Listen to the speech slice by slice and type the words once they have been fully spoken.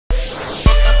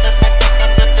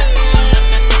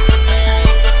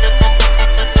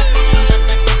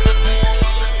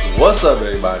What's up,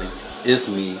 everybody? It's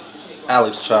me,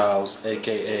 Alex Childs,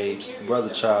 aka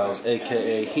Brother Childs,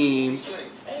 aka Heem,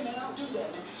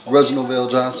 Reginald Vale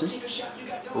Johnson,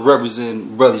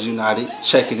 representing Brothers United,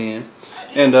 checking in,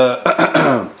 and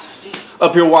up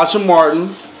here watching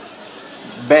Martin.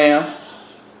 Bam,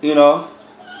 you know,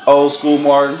 old school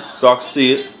Martin, if y'all can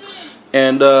see it.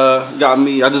 And got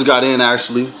me. I just got in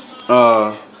actually.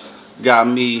 Got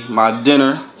me my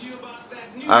dinner.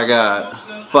 I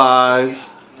got 5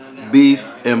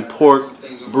 beef and pork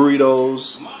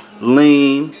burritos,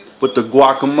 lean with the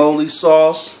guacamole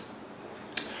sauce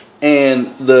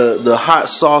and the hot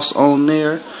sauce on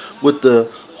there with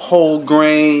the whole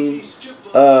grain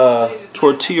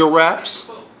tortilla wraps.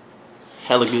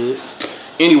 Hella good.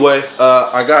 Anyway,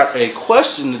 I got a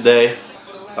question today.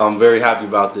 I'm very happy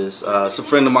about this. It's a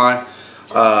friend of mine.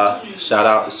 Shout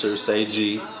out to Sir Say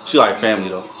G. She like family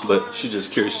though, but she's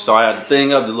just curious. So I had the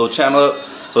thing up, the little channel up,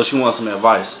 so she wants some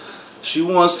advice. She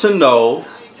wants to know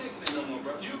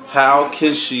how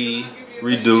can she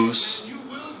reduce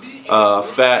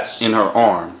fat in her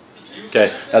arm.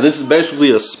 Okay, now this is basically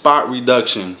a spot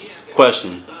reduction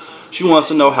question. She wants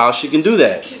to know how she can do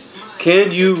that.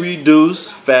 Can you reduce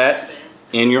fat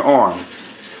in your arm?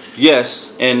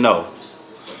 Yes and no.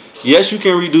 Yes, you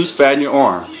can reduce fat in your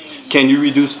arm. Can you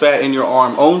reduce fat in your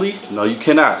arm only? No, you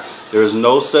cannot. There is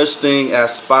no such thing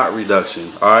as spot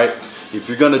reduction. All right. If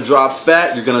you're gonna drop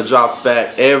fat, you're gonna drop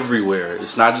fat everywhere.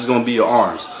 It's not just gonna be your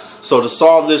arms. So to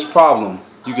solve this problem,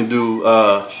 you can do.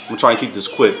 I'm trying to keep this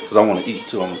quick because I want to eat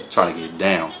too. I'm trying to get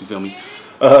down. You feel me?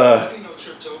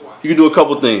 You can do a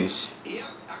couple things.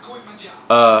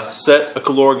 Set a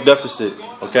caloric deficit.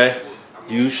 Okay.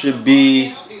 You should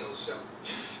be.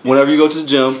 Whenever you go to the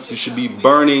gym, you should be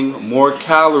burning more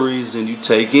calories than you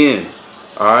take in.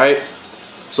 All right.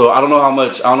 So I don't know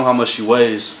how much she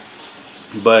weighs,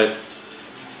 but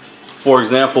for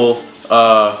example,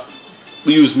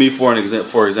 we use me for an example.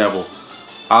 For example,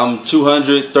 I'm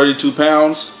 232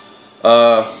 pounds.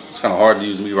 It's kind of hard to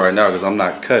use me right now because I'm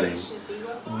not cutting.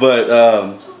 But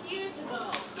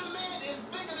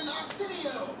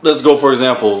let's go for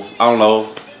example. I don't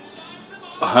know.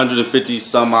 150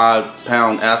 some odd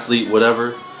pound athlete,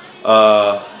 whatever,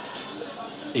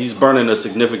 he's burning a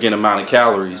significant amount of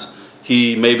calories.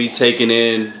 He may be taking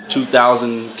in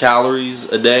 2,000 calories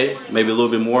a day, maybe a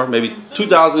little bit more, maybe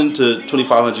 2,000 to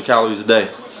 2,500 calories a day.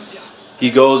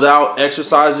 He goes out,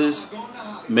 exercises,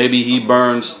 maybe he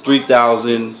burns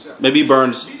 3,000, maybe he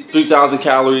burns 3,000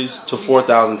 calories to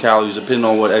 4,000 calories, depending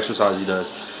on what exercise he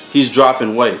does. He's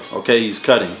dropping weight, okay, he's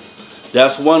cutting.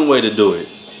 That's one way to do it.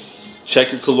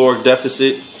 Check your caloric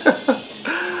deficit.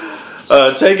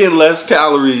 Take in less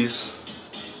calories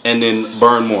and then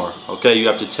burn more. Okay, you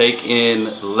have to take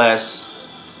in less,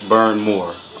 burn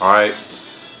more. All right.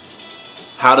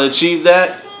 How to achieve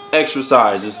that?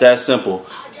 Exercise. It's that simple.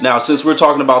 Now, since we're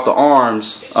talking about the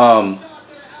arms, arm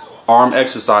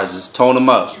exercises, tone them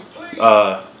up.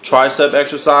 Tricep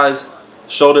exercise,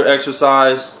 shoulder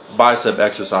exercise, bicep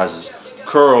exercises,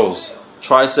 curls,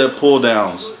 tricep pull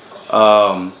downs.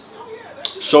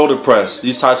 Shoulder press,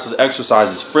 these types of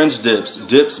exercises, French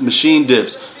dips, machine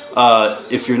dips.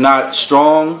 If you're not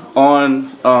strong on,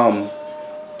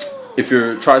 if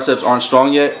your triceps aren't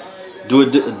strong yet, do a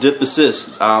dip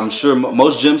assist. I'm sure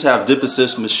most gyms have dip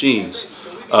assist machines.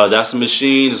 That's a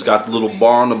machine. It's got the little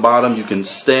bar on the bottom. You can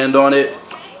stand on it,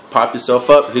 pop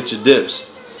yourself up, hit your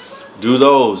dips. Do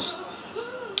those.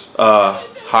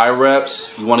 High reps.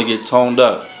 You want to get toned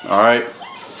up. All right.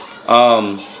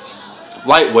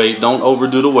 Lightweight, don't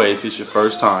overdo the weight if it's your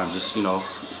first time. Just, you know,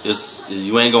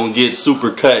 you ain't gonna get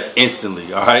super cut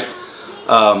instantly. All right.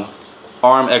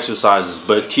 Arm exercises,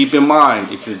 but keep in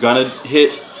mind if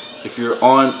you're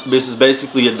on, this is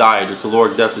basically a diet or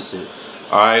caloric deficit.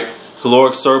 All right.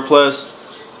 Caloric surplus.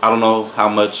 I don't know how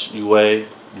much you weigh,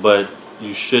 but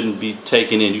you shouldn't be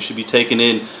taking in. You should be taking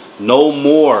in no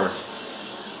more,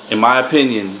 in my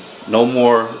opinion, no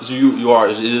more. It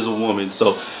is a woman,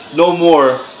 so no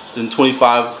more than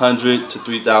 2,500 to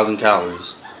 3,000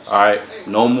 calories. All right,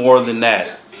 no more than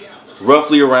that.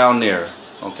 Roughly around there.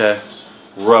 Okay,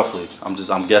 roughly. I'm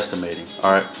guesstimating.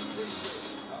 All right.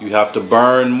 You have to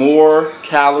burn more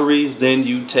calories than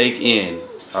you take in.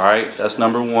 All right, that's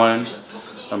number one.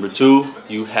 Number two,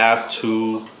 you have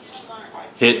to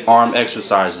hit arm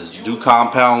exercises. Do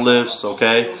compound lifts.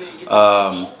 Okay.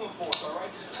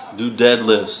 Do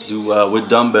deadlifts, do with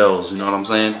dumbbells, you know what I'm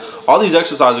saying? All these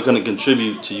exercises are going to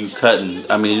contribute to you cutting.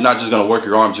 I mean, you're not just going to work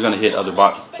your arms, you're going to hit other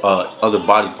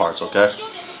body parts, okay?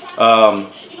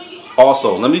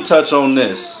 Also, let me touch on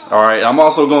this, all right? I'm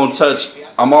also going to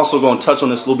touch on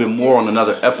this a little bit more on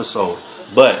another episode,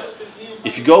 but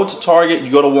If you go to Target,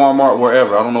 you go to Walmart,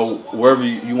 wherever, I don't know, wherever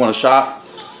you want to shop,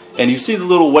 and you see the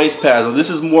little waist pads. Now, this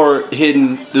is more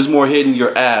hidden. This is more hidden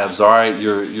your abs, all right,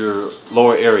 your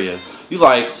lower area. You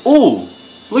like, ooh,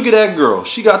 look at that girl.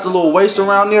 She got the little waist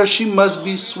around there. She must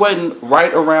be sweating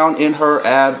right around in her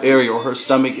ab area or her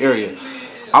stomach area.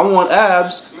 I want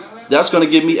abs. That's going to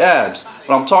give me abs.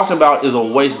 What I'm talking about is a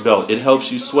waist belt. It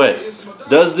helps you sweat.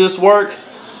 Does this work?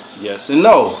 Yes and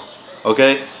no.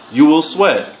 Okay, you will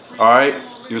sweat. All right,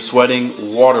 you're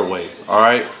sweating water weight. All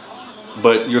right,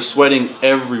 but you're sweating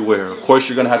everywhere. Of course,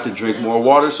 you're going to have to drink more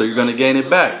water, so you're going to gain it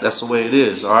back. That's the way it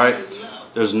is. All right.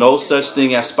 There's no such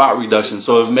thing as spot reduction.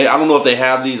 So I don't know if they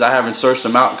have these. I haven't searched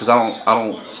them out because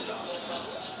I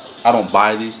don't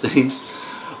buy these things.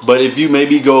 But if you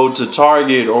maybe go to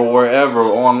Target or wherever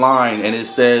online and it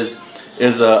says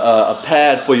is a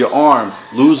pad for your arm,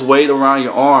 lose weight around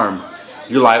your arm,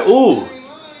 you're like, ooh,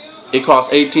 it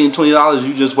costs $18, $20.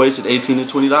 You just wasted $18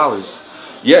 to $20.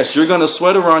 Yes, you're gonna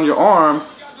sweat around your arm.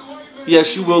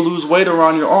 Yes, you will lose weight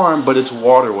around your arm, but it's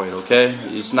water weight. Okay,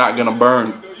 it's not gonna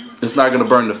burn. It's not gonna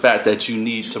burn the fat that you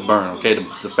need to burn. Okay,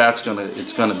 the fat's gonna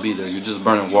be there. You're just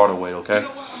burning water weight. Okay,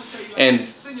 and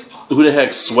who the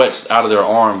heck sweats out of their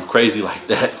arm crazy like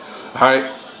that? All right,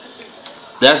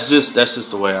 that's just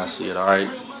the way I see it. All right,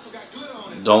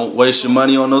 don't waste your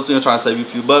money on those things. I'm trying to save you a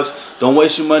few bucks. Don't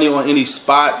waste your money on any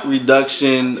spot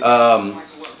reduction,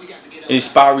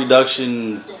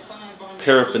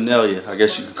 paraphernalia, I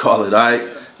guess you could call it. All right,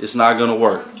 it's not gonna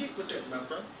work.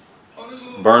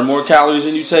 Burn more calories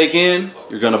than you take in.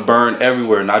 You're gonna burn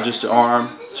everywhere, not just your arm.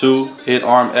 2, hit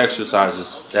arm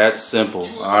exercises. That's simple.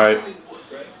 All right.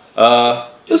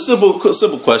 Just simple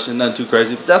question, nothing too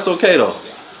crazy, but that's okay though.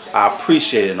 I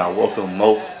appreciate it, and I welcome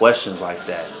more questions like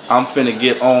that. I'm finna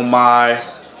get on my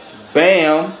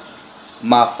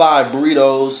my 5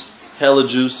 burritos, hella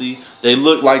juicy. They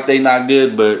look like they not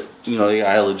good, but you know they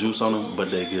got hella juice on them, but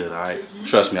they good. All right,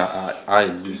 trust me, I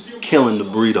be killing the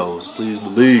burritos. Please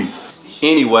believe.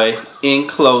 Anyway, in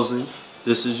closing,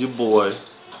 this is your boy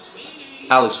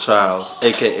Alex Childs,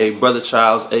 aka Brother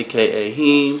Childs, aka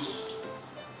Heem,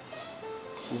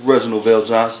 Reginald Vale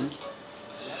Johnson,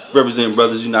 representing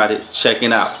Brothers United,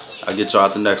 checking out. I'll get y'all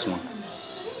at the next one.